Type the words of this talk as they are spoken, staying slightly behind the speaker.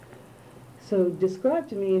So describe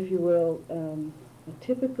to me, if you will, a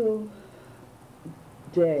typical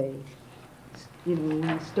day. You know, when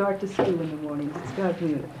you start to school in the morning, describe to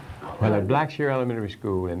me. Well, at Blackshear Elementary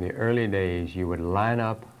School, in the early days, you would line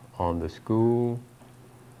up on the school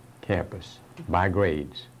campus by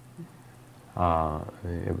grades.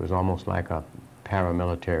 It was almost like a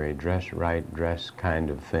paramilitary dress right, dress kind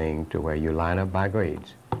of thing, to where you line up by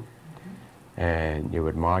grades. And you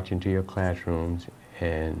would march into your classrooms,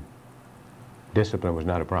 and discipline was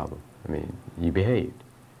not a problem. I mean, you behaved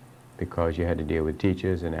because you had to deal with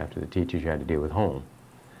teachers, and after the teachers, you had to deal with home.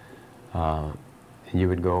 You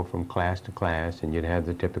would go from class to class, and you'd have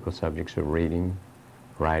the typical subjects of reading,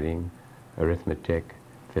 writing, arithmetic,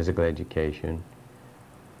 physical education,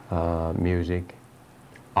 music,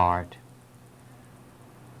 art.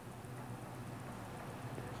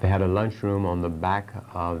 They had a lunchroom on the back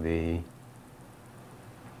of the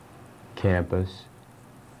campus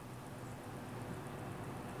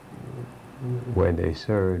where they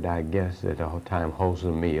served, I guess, at the time,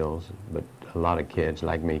 wholesome meals, but a lot of kids,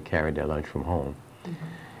 like me, carried their lunch from home.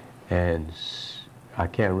 And I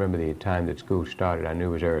can't remember the time that school started. I knew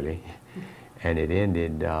it was early. And it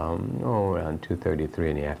ended, around 2:33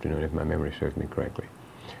 in the afternoon, if my memory serves me correctly.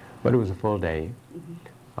 But it was a full day.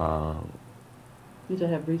 Did you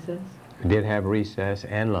have recess? We did have recess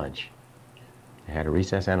and lunch. I had a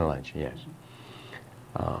recess and a lunch, yes.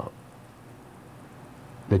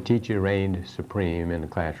 The teacher reigned supreme in the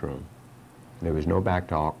classroom. There was no back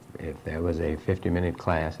talk. If there was a 50-minute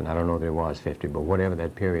class, and I don't know if there was 50, but whatever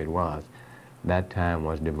that period was, that time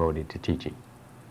was devoted to teaching.